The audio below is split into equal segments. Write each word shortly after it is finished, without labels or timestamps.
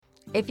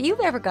If you've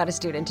ever got a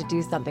student to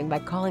do something by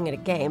calling it a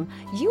game,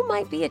 you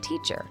might be a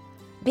teacher.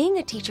 Being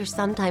a teacher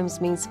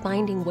sometimes means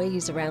finding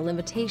ways around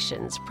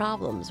limitations,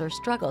 problems, or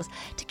struggles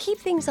to keep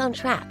things on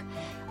track.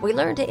 We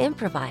learn to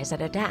improvise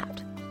and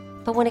adapt.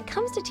 But when it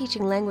comes to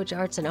teaching language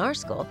arts in our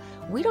school,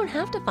 we don't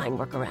have to find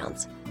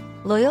workarounds.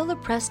 Loyola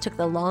Press took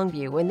the long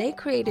view when they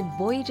created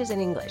Voyages in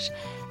English,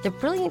 the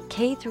brilliant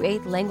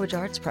K-8 language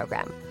arts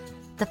program.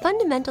 The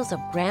fundamentals of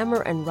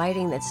grammar and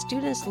writing that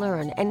students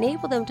learn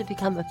enable them to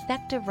become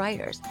effective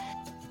writers,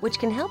 which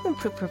can help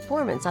improve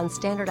performance on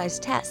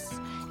standardized tests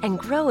and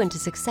grow into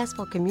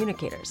successful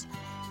communicators.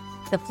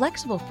 The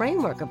flexible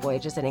framework of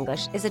Voyages in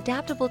English is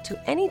adaptable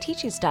to any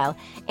teaching style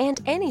and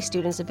any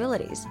student's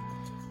abilities.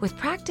 With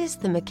practice,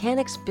 the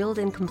mechanics build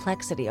in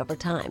complexity over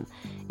time.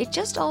 It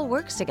just all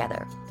works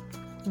together.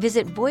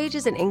 Visit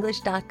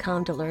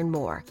voyagesinenglish.com to learn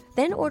more,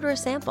 then order a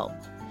sample.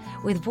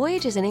 With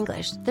Voyages in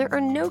English, there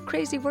are no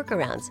crazy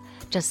workarounds,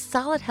 just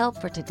solid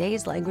help for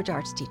today's language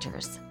arts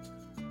teachers.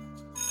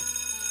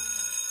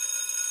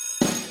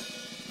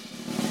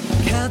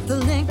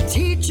 Catholic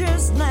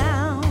Teachers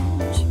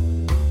Lounge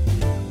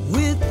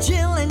with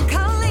Jill and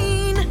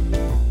Colleen.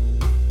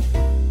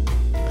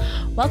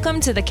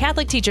 Welcome to the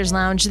Catholic Teachers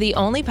Lounge, the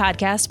only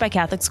podcast by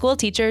Catholic school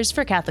teachers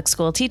for Catholic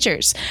school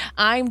teachers.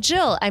 I'm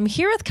Jill. I'm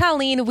here with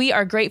Colleen. We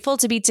are grateful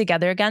to be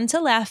together again to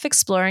laugh,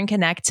 explore, and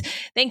connect.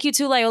 Thank you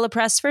to Loyola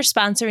Press for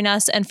sponsoring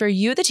us and for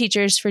you, the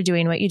teachers, for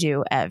doing what you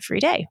do every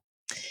day.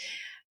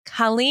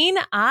 Colleen,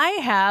 I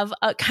have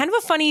a kind of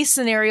a funny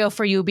scenario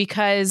for you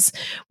because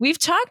we've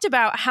talked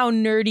about how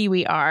nerdy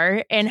we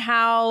are and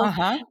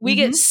how we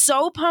get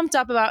so pumped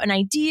up about an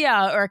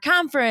idea or a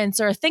conference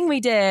or a thing we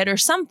did or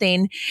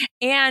something.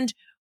 And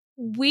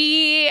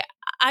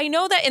I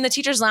know that in the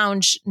Teachers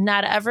Lounge,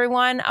 not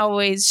everyone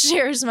always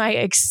shares my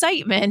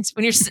excitement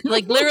when you're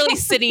like literally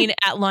sitting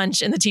at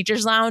lunch in the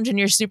Teachers Lounge and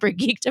you're super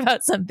geeked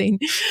about something.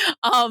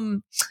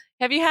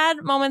 Have you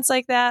had moments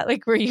like that,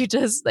 like where you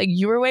just like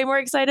you were way more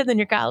excited than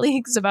your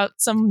colleagues about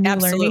some new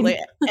Absolutely.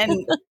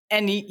 learning?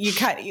 And you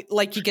kind of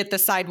like you get the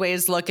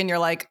sideways look and you're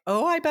like,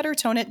 oh, I better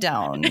tone it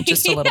down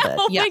just a little bit.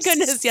 Oh my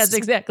goodness. Yes,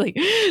 exactly.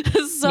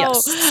 So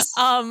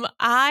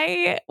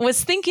I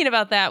was thinking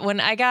about that when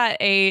I got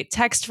a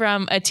text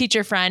from a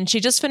teacher friend.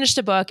 She just finished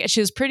a book and she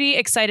was pretty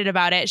excited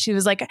about it. She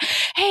was like,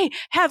 hey,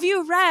 have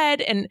you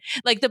read? And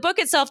like the book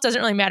itself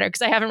doesn't really matter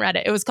because I haven't read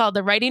it. It was called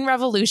The Writing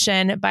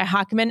Revolution by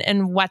Hockman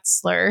and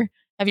Wetzler.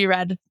 Have you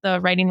read The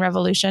Writing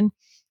Revolution?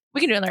 We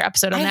can do another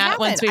episode on that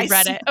once we've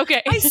read it.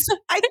 Okay. I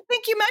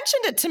think you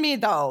mentioned it to me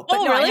though, but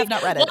really? I have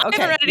not read it. Well, I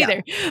haven't read it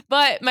either.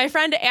 But my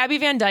friend Abby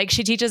Van Dyke,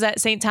 she teaches at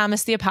St.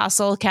 Thomas the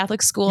Apostle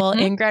Catholic School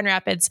in Grand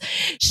Rapids.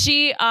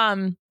 She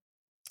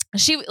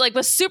like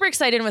was super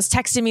excited and was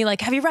texting me like,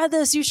 have you read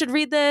this? You should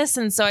read this.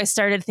 And so I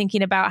started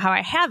thinking about how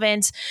I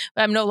haven't,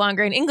 but I'm no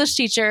longer an English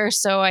teacher.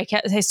 So I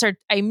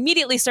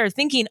immediately started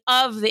thinking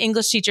of the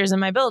English teachers in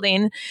my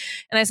building.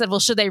 And I said, well,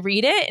 should they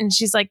read it? And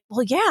she's like,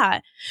 well,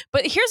 yeah.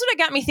 But here's what it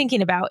got me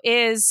thinking about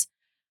is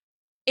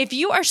if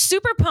you are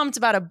super pumped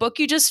about a book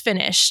you just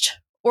finished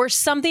or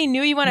something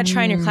new you want to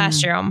try in your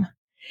classroom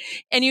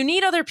and you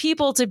need other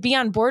people to be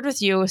on board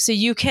with you so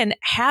you can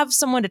have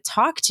someone to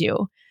talk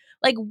to,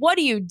 like, what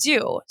do you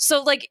do?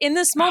 So like in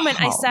this moment,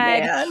 I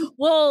said,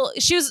 well,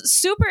 she was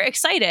super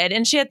excited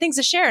and she had things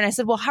to share. And I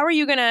said, well, how are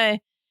you going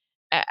to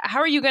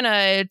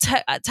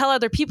tell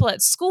other people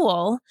at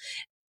school?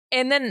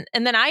 And then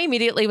I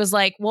immediately was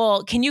like,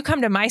 well, can you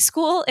come to my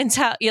school and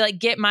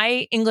get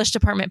my English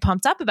department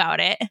pumped up about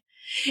it?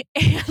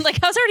 And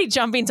like I was already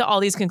jumping to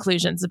all these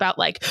conclusions about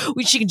like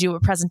she can do a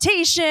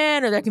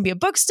presentation or there can be a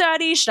book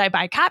study. Should I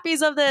buy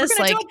copies of this? We're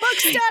gonna do a book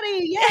study.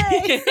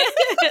 Yay.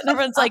 And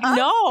everyone's like,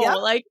 no,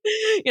 like,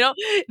 No.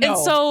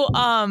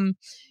 And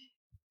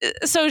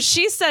so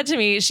she said to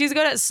me, she's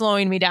good at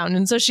slowing me down.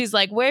 And so she's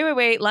like,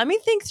 wait, let me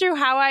think through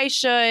how I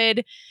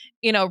should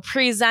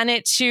present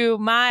it to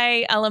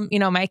my,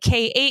 my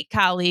K-8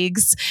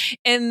 colleagues.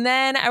 And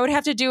then I would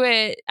have to do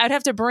it. I'd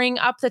have to bring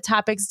up the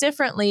topics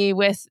differently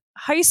with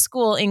high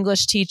school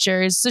English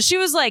teachers. So she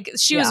was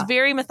was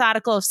very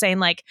methodical of saying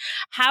like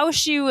how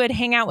she would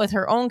hang out with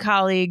her own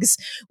colleagues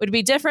would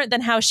be different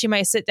than how she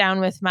might sit down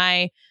with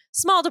my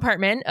small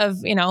department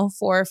of, 4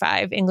 or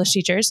 5 English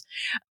teachers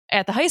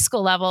at the high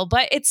school level.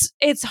 But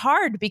it's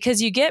hard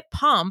because you get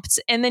pumped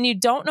and then you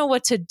don't know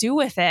what to do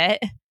with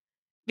it.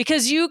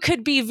 Because you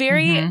could be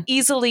very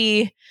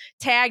easily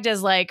tagged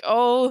as like,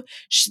 oh,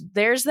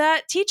 there's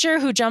that teacher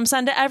who jumps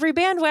onto every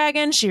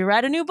bandwagon. She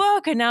read a new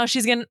book and now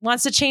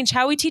wants to change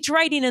how we teach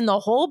writing in the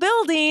whole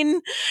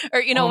building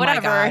or,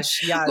 whatever. My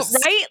gosh, yes.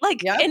 Right?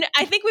 Like, and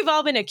I think we've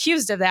all been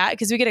accused of that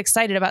because we get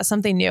excited about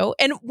something new.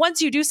 And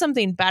once you do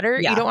something better,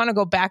 you don't want to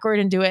go backward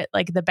and do it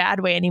like the bad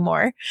way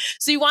anymore.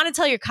 So you want to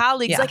tell your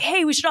colleagues like,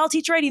 hey, we should all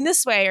teach writing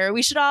this way, or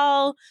we should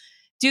all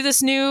do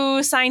this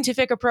new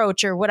scientific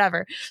approach or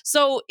whatever.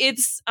 So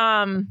it's,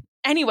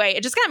 anyway,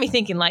 it just got me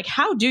thinking like,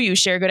 how do you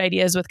share good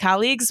ideas with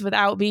colleagues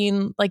without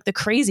being like the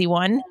crazy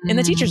one in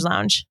the Teachers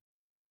Lounge?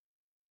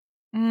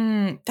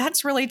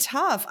 That's really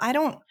tough. I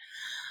don't,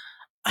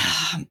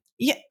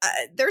 Yeah,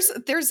 there's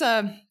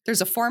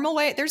a formal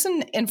way, there's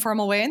an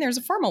informal way, and there's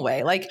a formal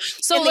way. Like,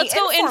 So let's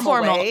go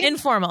informal. Way,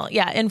 informal.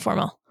 Yeah,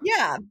 informal.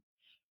 Yeah.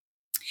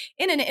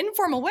 In an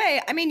informal way,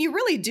 I mean, you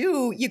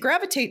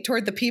gravitate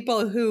toward the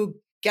people who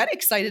get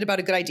excited about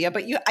a good idea,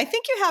 but I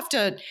think you have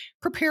to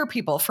prepare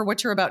people for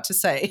what you're about to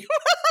say.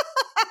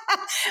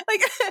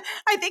 Like,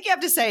 I think you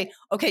have to say,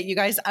 okay, you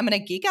guys, I'm going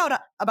to geek out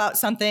about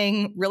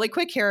something really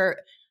quick here.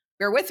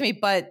 Bear with me,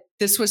 but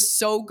this was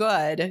so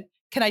good.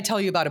 Can I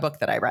tell you about a book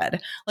that I read?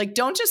 Like,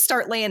 don't just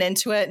start laying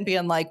into it and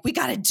being like, we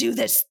got to do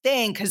this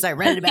thing because I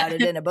read about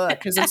it in a book,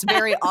 because it's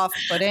very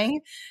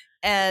off-putting.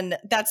 And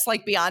that's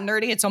like beyond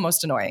nerdy. It's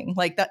almost annoying.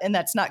 Like that, and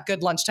that's not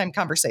good lunchtime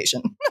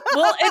conversation.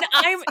 Well,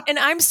 and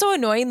I'm so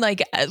annoying.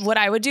 Like, what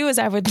I would do is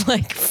I would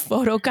like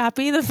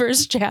photocopy the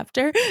first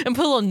chapter and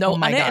put a little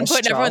note on it and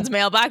put in everyone's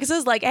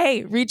mailboxes like,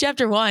 hey, read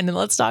chapter 1 and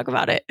let's talk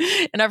about it.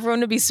 And everyone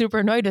would be super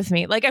annoyed with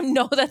me. Like, I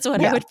know that's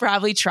what I would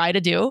probably try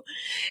to do.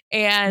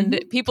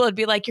 And people would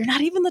be like, you're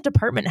not even the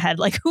department head.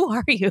 Like, who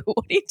are you?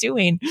 What are you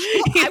doing?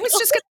 Well, I was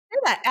just going to say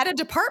that at a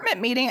department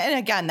meeting. And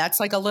again,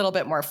 that's like a little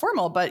bit more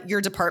formal, but your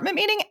department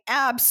meeting,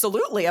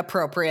 absolutely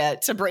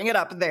appropriate to bring it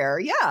up there.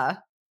 Yeah.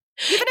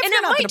 Even if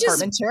you're not the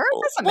department chair,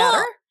 it doesn't matter.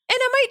 And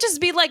it might just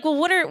be like, well,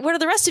 what are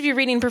the rest of you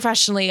reading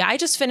professionally? I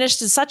just finished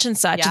such and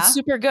such. It's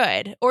super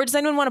good. Or does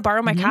anyone want to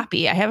borrow my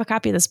copy? I have a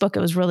copy of this book. It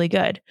was really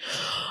good.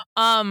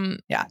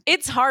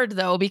 It's hard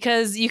though,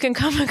 because you can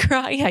come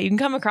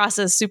across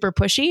as super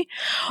pushy,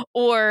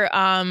 or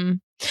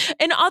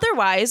and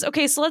otherwise,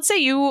 okay, so let's say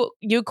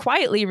you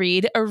quietly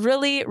read a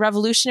really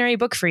revolutionary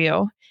book for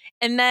you,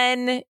 and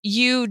then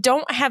you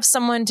don't have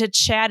someone to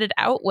chat it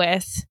out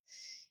with.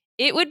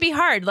 It would be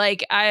hard.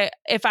 Like,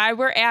 if I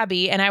were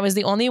Abby and I was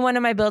the only one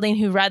in my building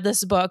who read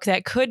this book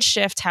that could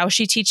shift how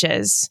she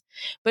teaches,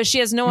 but she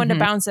has no one to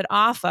bounce it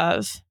off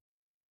of,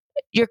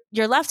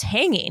 you're left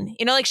hanging.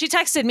 You know, like she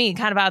texted me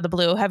kind of out of the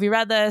blue. Have you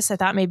read this? I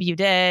thought maybe you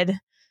did.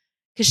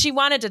 Because she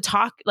wanted to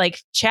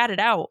chat it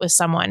out with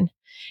someone.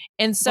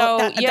 And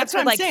so you have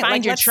to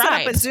find your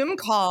tribe. Set up a Zoom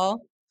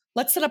call.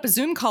 Let's set up a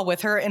Zoom call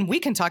with her and we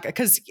can talk,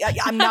 because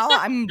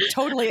I'm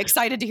totally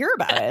excited to hear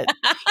about it.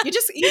 You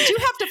do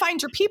have to find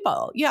your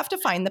people. You have to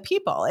find the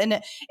people. And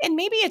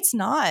maybe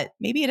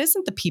maybe it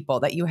isn't the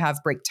people that you have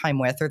break time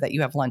with or that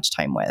you have lunch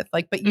time with.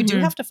 Like, but you do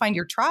have to find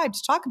your tribe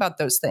to talk about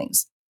those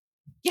things.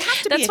 You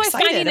have to be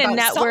excited about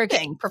network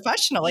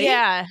professionally.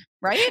 Yeah.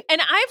 Right.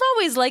 And I've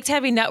always liked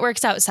having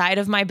networks outside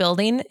of my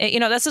building. You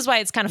know, this is why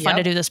it's kind of fun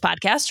to do this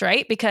podcast,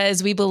 right?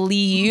 Because we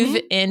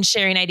believe in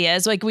sharing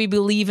ideas. Like, we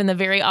believe in the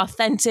very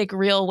authentic,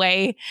 real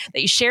way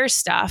that you share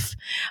stuff.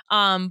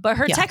 But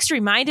her text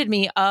reminded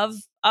me of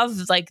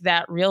like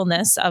that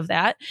realness of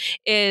that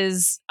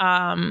is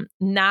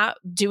not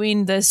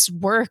doing this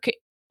work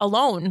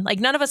alone.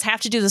 Like, none of us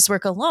have to do this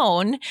work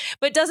alone,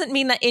 but it doesn't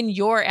mean that in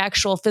your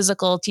actual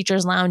physical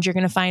teacher's lounge, you're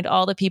going to find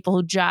all the people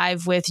who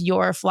jive with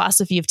your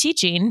philosophy of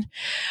teaching.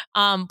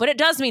 But it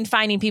does mean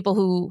finding people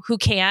who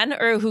can,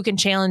 or who can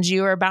challenge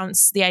you or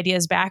bounce the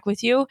ideas back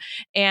with you.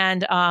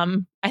 And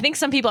I think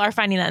some people are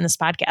finding that in this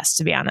podcast,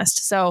 to be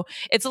honest. So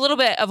it's a little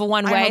bit of a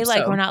one way.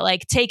 Like, we're not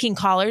like taking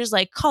callers,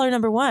 like caller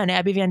number 1,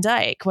 Abby Van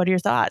Dyke. What are your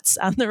thoughts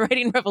on the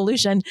writing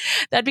revolution?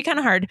 That'd be kind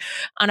of hard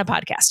on a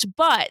podcast,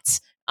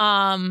 but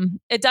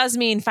it does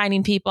mean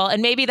finding people.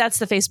 And maybe that's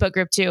the Facebook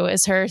group too,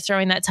 is her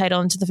throwing that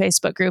title into the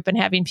Facebook group and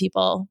having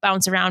people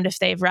bounce around if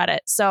they've read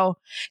it. So,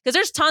 because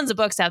there's tons of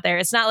books out there.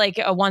 It's not like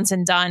a once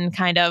and done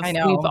kind of,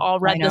 we've all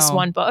read this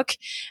one book.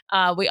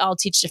 We all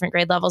teach different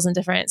grade levels and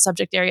different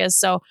subject areas.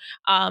 So,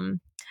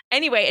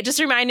 anyway, it just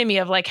reminded me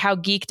of like how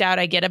geeked out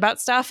I get about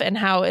stuff, and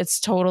how it's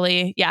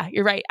totally,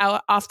 you're right.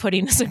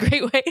 Off-putting is a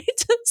great way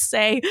to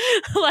say,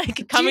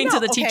 like, coming to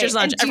the teacher's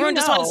lounge. Everyone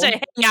just wants to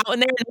hang out,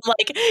 and they're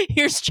like,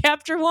 here's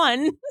chapter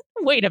 1.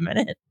 Wait a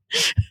minute.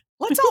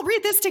 Let's all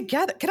read this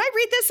together. Can I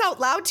read this out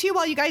loud to you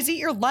while you guys eat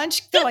your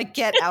lunch? They're like,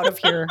 get out of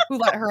here. Who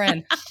let her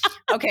in?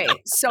 Okay.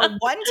 So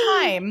one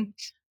time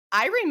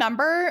I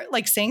remember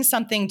like saying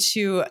something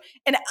to,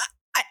 and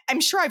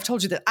I'm sure I've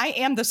told you that I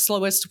am the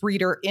slowest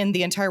reader in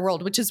the entire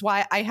world, which is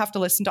why I have to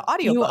listen to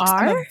audiobooks. You are?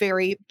 I'm a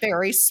very,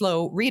 very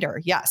slow reader.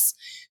 Yes.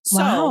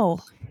 So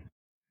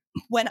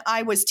when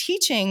I was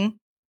teaching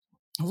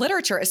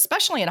literature,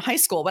 especially in high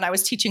school, when I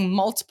was teaching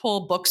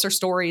multiple books or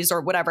stories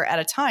or whatever at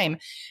a time,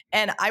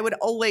 and I would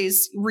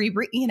always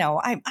reread,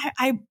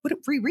 I would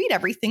reread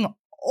everything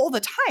all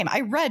the time.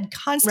 I read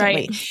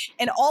constantly. Right.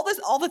 And all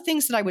the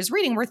things that I was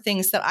reading were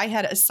things that I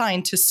had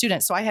assigned to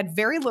students. So I had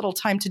very little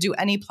time to do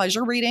any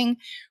pleasure reading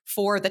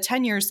for the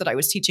 10 years that I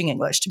was teaching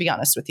English, to be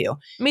honest with you.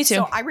 Me too.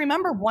 So I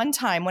remember one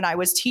time when I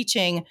was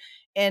teaching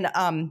in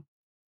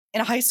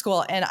high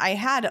school, and I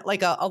had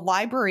like a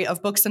library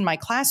of books in my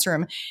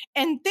classroom,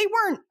 and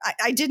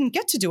I didn't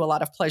get to do a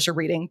lot of pleasure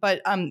reading,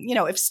 but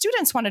if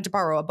students wanted to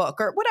borrow a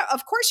book or whatever,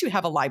 of course you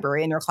have a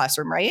library in your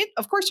classroom, right?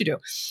 Of course you do.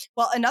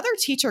 Well, another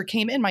teacher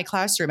came in my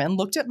classroom and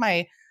looked at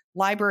my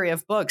library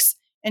of books,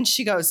 and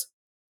she goes,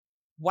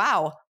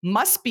 wow,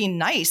 must be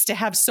nice to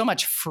have so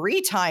much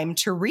free time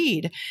to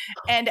read.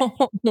 And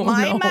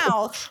my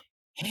mouth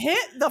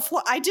hit the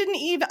floor.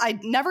 I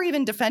never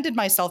even defended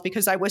myself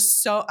because I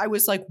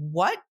was like,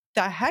 what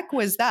the heck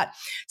was that?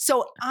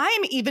 So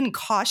I'm even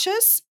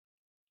cautious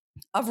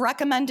of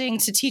recommending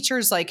to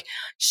teachers, like,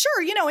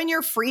 sure, in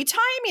your free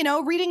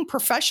time, reading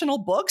professional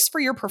books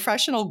for your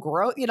professional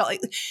growth,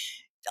 like,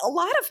 a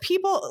lot of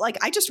people, like,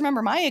 I just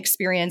remember my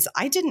experience,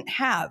 I didn't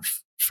have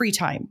free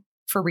time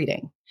for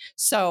reading.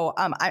 So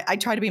I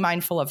try to be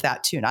mindful of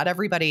that too. Not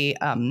everybody,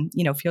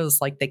 feels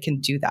like they can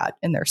do that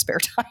in their spare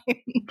time.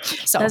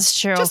 So that's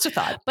true. Just a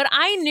thought. But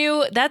I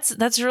knew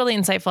that's really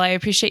insightful. I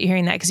appreciate you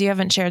hearing that because you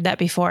haven't shared that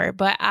before.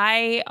 But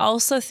I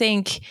also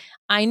think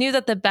I knew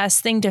that the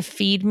best thing to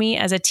feed me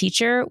as a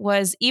teacher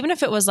was, even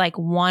if it was like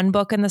one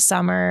book in the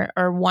summer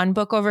or one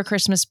book over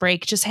Christmas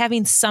break, just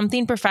having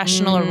something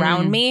professional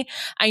around me,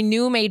 I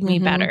knew made me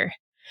better.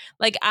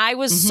 Like, I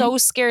was so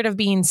scared of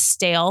being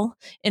stale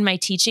in my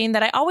teaching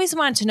that I always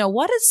wanted to know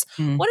what is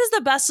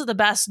the best of the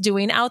best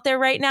doing out there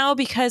right now,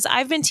 because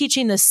I've been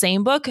teaching the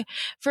same book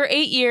for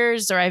 8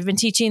 years, or I've been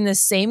teaching the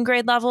same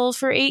grade level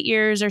for 8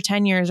 years or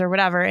 10 years or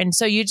whatever. And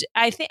so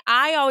I think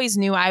I always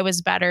knew I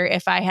was better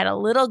if I had a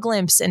little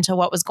glimpse into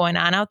what was going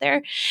on out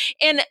there.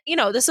 And,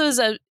 this was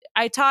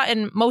I taught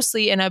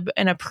mostly in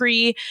a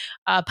pre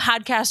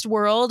podcast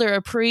world, or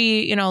a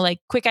pre, like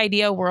quick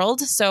idea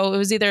world. So it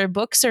was either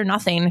books or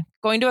nothing,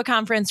 going to a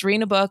conference,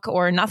 reading a book,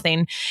 or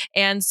nothing.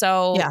 And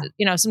so,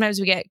 sometimes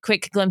we get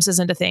quick glimpses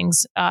into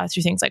things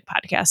through things like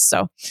podcasts.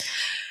 So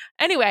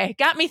anyway,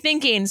 got me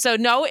thinking. So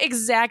no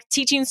exact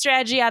teaching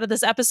strategy out of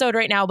this episode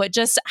right now, but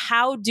just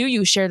how do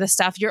you share this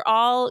stuff? You're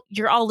all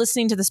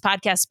listening to this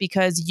podcast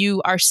because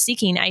you are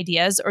seeking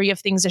ideas, or you have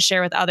things to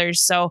share with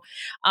others. So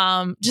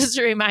just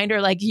a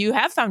reminder, like, you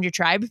have found your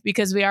tribe,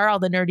 because we are all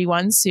the nerdy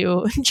ones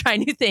who try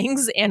new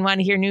things and want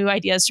to hear new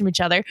ideas from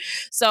each other.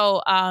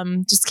 So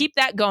just keep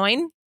that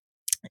going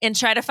and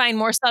try to find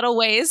more subtle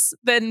ways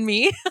than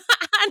me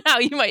on how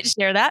you might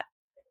share that.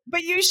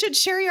 But you should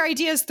share your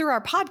ideas through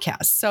our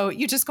podcast. So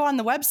you just go on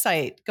the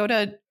website, go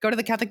to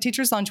the Catholic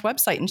Teachers Lounge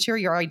website and share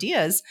your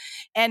ideas,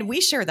 and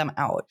we share them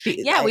out.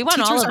 Yeah, we want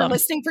teachers all of them. Are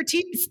listening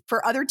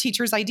for other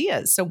teachers'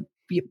 ideas, so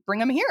you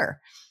bring them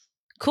here.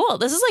 Cool.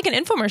 This is like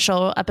an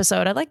infomercial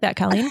episode. I like that,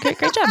 Colleen. Great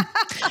job.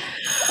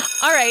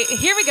 All right,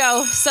 here we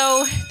go.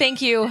 So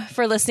thank you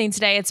for listening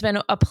today. It's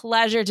been a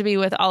pleasure to be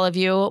with all of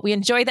you. We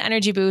enjoy the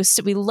energy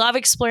boost. We love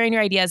exploring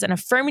your ideas and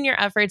affirming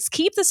your efforts.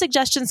 Keep the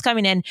suggestions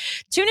coming in.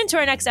 Tune into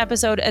our next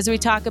episode as we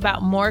talk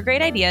about more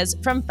great ideas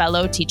from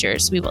fellow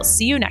teachers. We will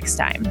see you next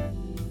time.